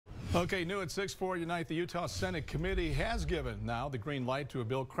Okay, new at 6:04 tonight, the Utah Senate committee has given now the green light to a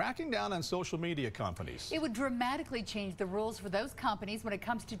bill cracking down on social media companies. It would dramatically change the rules for those companies when it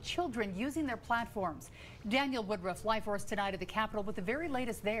comes to children using their platforms. Daniel Woodruff live for us tonight at the Capitol with the very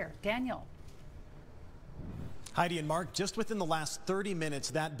latest there. Daniel. Heidi and Mark, just within the last 30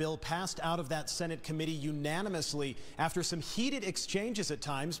 minutes, that bill passed out of that Senate committee unanimously after some heated exchanges at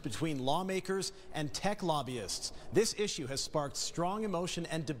times between lawmakers and tech lobbyists. This issue has sparked strong emotion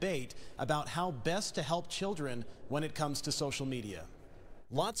and debate about how best to help children when it comes to social media.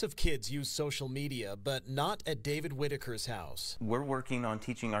 Lots of kids use social media, but not at David Whitaker's house. We're working on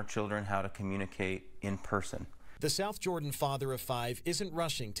teaching our children how to communicate in person. The South Jordan father of 5 isn't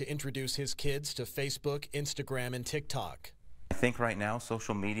rushing to introduce his kids to Facebook, Instagram, and TikTok. I think right now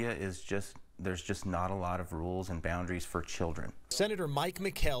social media is there's just not a lot of rules and boundaries for children. Senator Mike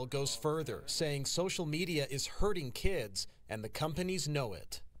McKell goes further, saying social media is hurting kids and the companies know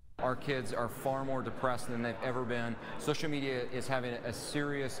it. Our kids are far more depressed than they've ever been. Social media is having a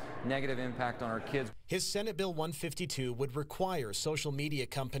serious negative impact on our kids. His Senate Bill 152 would require social media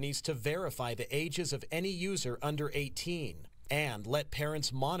companies to verify the ages of any user under 18 and let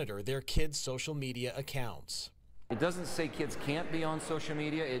parents monitor their kids' social media accounts. It doesn't say kids can't be on social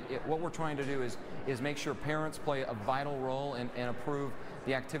media. What we're trying to do is make sure parents play a vital role and approve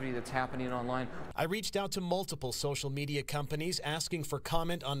the activity that's happening online. I reached out to multiple social media companies asking for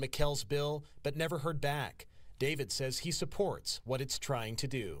comment on McKell's bill, but never heard back. David says he supports what it's trying to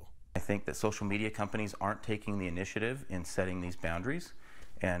do. I think that social media companies aren't taking the initiative in setting these boundaries,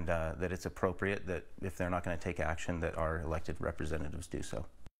 and that it's appropriate that if they're not going to take action, that our elected representatives do so.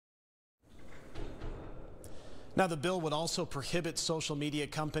 Now, the bill would also prohibit social media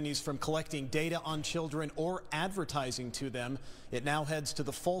companies from collecting data on children or advertising to them. It now heads to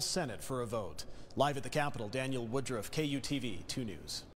the full Senate for a vote. Live at the Capitol, Daniel Woodruff, KUTV 2 News.